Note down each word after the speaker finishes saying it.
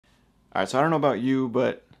All right, so I don't know about you,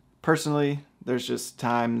 but personally, there's just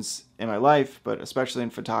times in my life, but especially in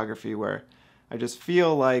photography, where I just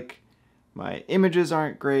feel like my images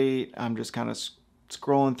aren't great. I'm just kind of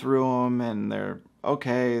scrolling through them and they're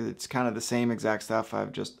okay. It's kind of the same exact stuff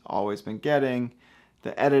I've just always been getting.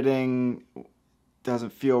 The editing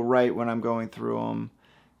doesn't feel right when I'm going through them.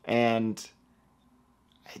 And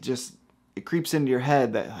it creeps into your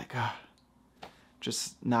head that like,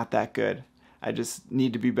 just not that good. I just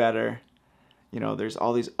need to be better. You know, there's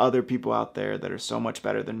all these other people out there that are so much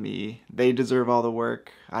better than me. They deserve all the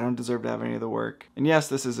work. I don't deserve to have any of the work. And yes,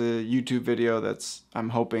 this is a YouTube video that's, I'm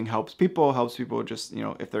hoping helps people just, you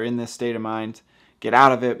know, if they're in this state of mind, get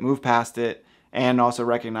out of it, move past it, and also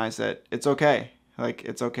recognize that it's okay. Like,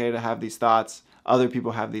 it's okay to have these thoughts. Other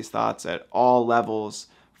people have these thoughts at all levels,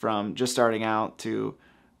 from just starting out to,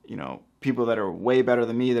 you know, people that are way better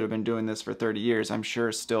than me that have been doing this for 30 years, I'm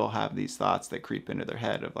sure still have these thoughts that creep into their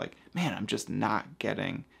head of like, man, I'm just not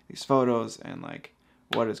getting these photos and like,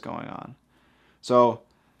 what is going on? So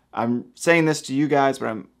I'm saying this to you guys, but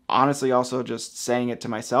I'm honestly also just saying it to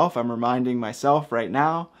myself. I'm reminding myself right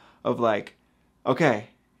now of like, okay,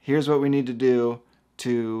 here's what we need to do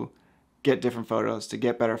to get different photos, to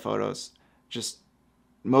get better photos. Just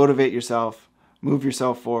motivate yourself, move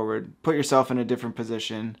yourself forward, put yourself in a different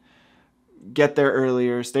position. Get there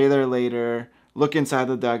earlier, stay there later, look inside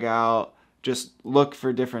the dugout, just look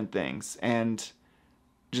for different things and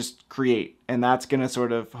just create. And that's going to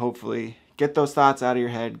sort of hopefully get those thoughts out of your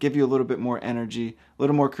head, give you a little bit more energy, a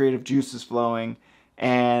little more creative juices flowing,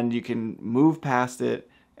 and you can move past it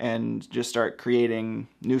and just start creating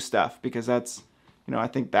new stuff, because that's, you know, I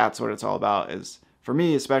think that's what it's all about. Is for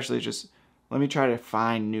me especially, just let me try to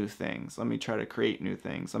find new things. Let me try to create new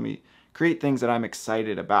things. Let me create things that I'm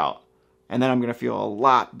excited about. And then I'm going to feel a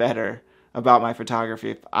lot better about my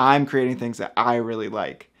photography if I'm creating things that I really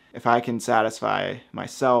like. If I can satisfy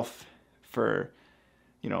myself for,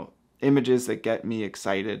 you know, images that get me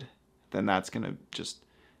excited, then that's going to just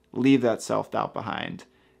leave that self-doubt behind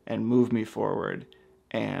and move me forward.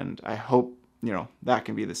 And I hope, you know, that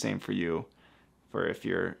can be the same for you, for if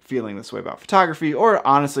you're feeling this way about photography, or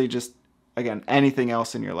honestly just, again, anything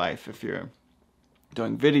else in your life. If you're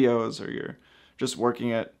doing videos or you're just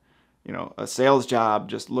working at, you know, a sales job,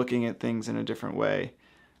 just looking at things in a different way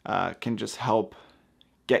can just help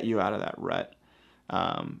get you out of that rut.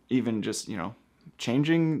 Even just, you know,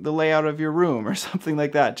 changing the layout of your room or something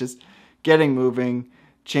like that. Just getting moving,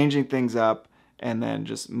 changing things up, and then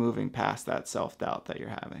just moving past that self-doubt that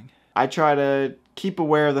you're having. I try to keep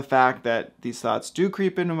aware of the fact that these thoughts do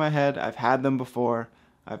creep into my head. I've had them before.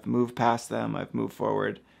 I've moved past them. I've moved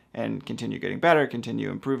forward and continue getting better,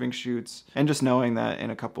 continue improving shoots, and just knowing that in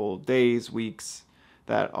a couple days, weeks,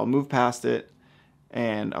 that I'll move past it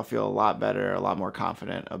and I'll feel a lot better, a lot more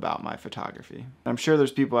confident about my photography. I'm sure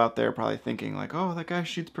there's people out there probably thinking like, oh, that guy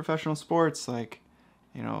shoots professional sports, like,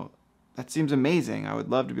 you know, that seems amazing. I would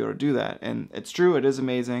love to be able to do that. And it's true, it is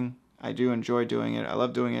amazing. I do enjoy doing it. I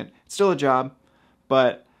love doing it. It's still a job,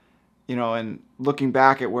 but you know, and looking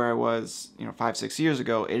back at where I was, you know, 5-6 years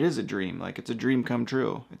ago, it is a dream. Like, it's a dream come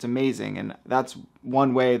true. It's amazing. And that's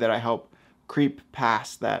one way that I help creep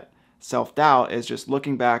past that self-doubt, is just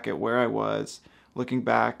looking back at where I was, looking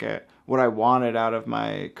back at what I wanted out of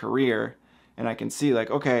my career. And I can see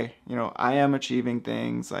like, okay, you know, I am achieving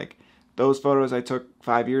things. Like, those photos I took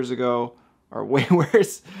 5 years ago are way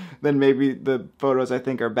worse than maybe the photos I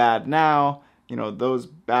think are bad now. You know, those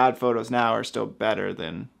bad photos now are still better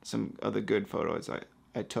than some of the good photos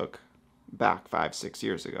I took back 5-6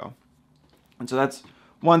 years ago. And so that's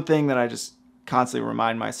one thing that I just constantly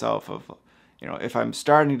remind myself of. You know, if I'm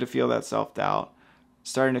starting to feel that self-doubt,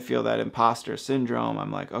 starting to feel that imposter syndrome,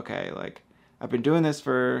 I'm like, okay, like, I've been doing this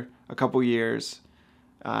for a couple years.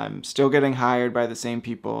 I'm still getting hired by the same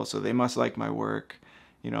people, so they must like my work.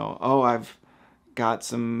 You know, oh, I've got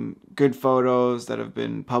some good photos that have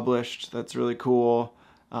been published. That's really cool.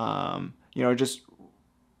 You know, just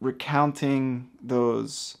recounting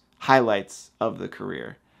those highlights of the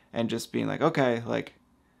career and just being like, okay, like,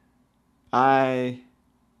 I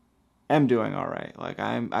am doing all right. Like,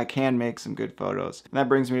 I can make some good photos. And that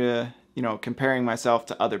brings me to, you know, comparing myself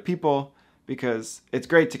to other people, because it's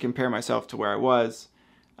great to compare myself to where I was,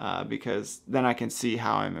 because then I can see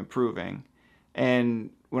how I'm improving.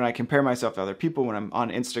 And when I compare myself to other people, when I'm on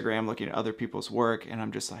Instagram looking at other people's work, and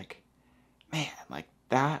I'm just like, man, like,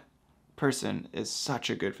 that person is such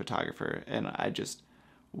a good photographer, and I just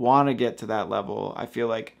want to get to that level. I feel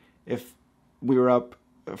like if we were up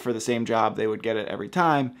for the same job, they would get it every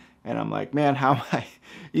time. And I'm like, man, how am I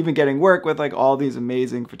even getting work with like all these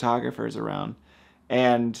amazing photographers around?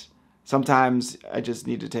 And sometimes I just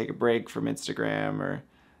need to take a break from Instagram or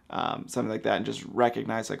something like that and just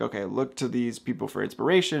recognize like, okay, look to these people for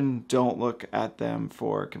inspiration. Don't look at them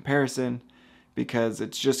for comparison, because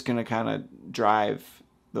it's just going to kind of drive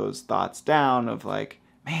those thoughts down of like,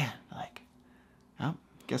 man, like, oh,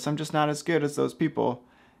 guess I'm just not as good as those people.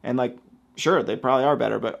 And like, sure, they probably are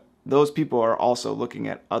better, but those people are also looking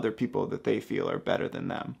at other people that they feel are better than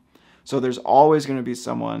them. So there's always going to be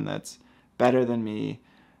someone that's better than me,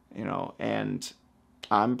 you know, and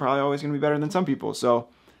I'm probably always going to be better than some people. So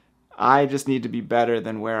I just need to be better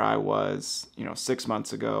than where I was, you know, 6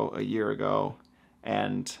 months ago, a year ago.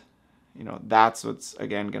 And, you know, that's what's,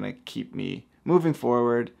 again, going to keep me moving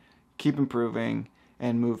forward, keep improving,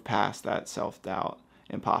 and move past that self-doubt,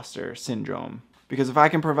 imposter syndrome. Because if I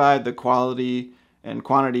can provide the quality and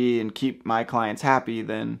quantity and keep my clients happy,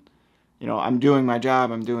 then, you know, I'm doing my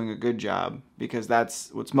job, I'm doing a good job, because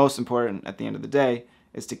that's what's most important at the end of the day,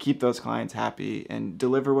 is to keep those clients happy and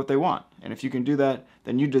deliver what they want. And if you can do that,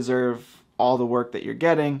 then you deserve all the work that you're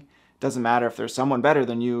getting. It doesn't matter if there's someone better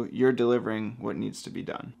than you, you're delivering what needs to be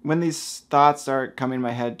done. When these thoughts start coming in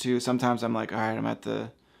my head too, sometimes I'm like, all right, I'm at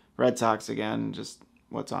the Red Sox again, just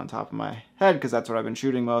what's on top of my head, because that's what I've been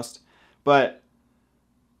shooting most.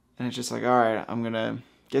 And it's just like, all right, I'm going to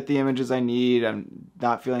get the images I need. I'm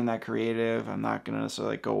not feeling that creative. I'm not going to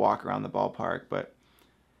necessarily like go walk around the ballpark. But,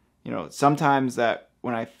 you know, sometimes that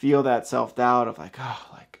when I feel that self-doubt of like, oh,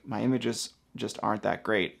 like my images just aren't that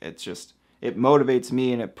great, it's just, it motivates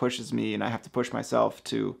me and it pushes me, and I have to push myself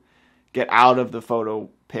to get out of the photo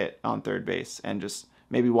pit on third base and just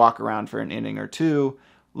maybe walk around for an inning or two,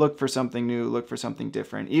 look for something new, look for something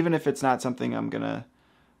different. Even if it's not something I'm going to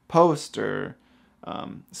post or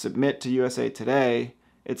submit to USA Today,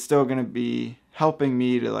 it's still going to be helping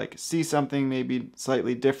me to like see something maybe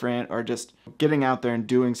slightly different, or just getting out there and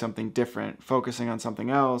doing something different, focusing on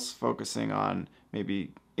something else, focusing on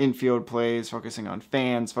maybe infield plays, focusing on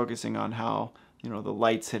fans, focusing on how, you know, the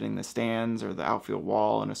light's hitting the stands or the outfield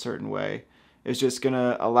wall in a certain way. It's just going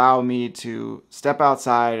to allow me to step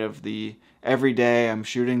outside of the everyday I'm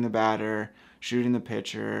shooting the batter, shooting the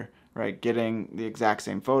pitcher, right, getting the exact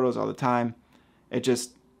same photos all the time. It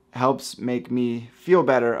just helps make me feel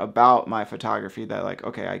better about my photography, that like,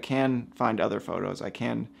 okay, I can find other photos, I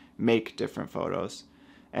can make different photos,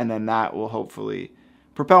 and then that will hopefully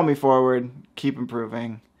propel me forward, keep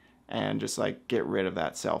improving, and just like get rid of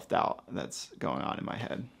that self-doubt that's going on in my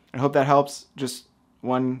head. I hope that helps. Just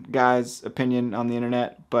one guy's opinion on the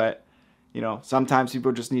internet, but you know, sometimes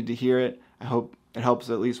people just need to hear it. I hope it helps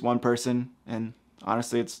at least one person, and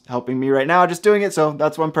honestly, it's helping me right now just doing it, so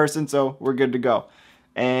that's one person, so we're good to go.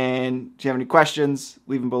 And if you have any questions,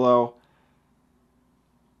 leave them below.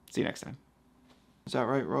 See you next time. Is that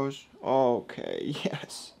right, Rose? Okay,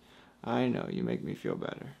 yes. I know, you make me feel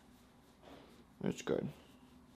better. That's good.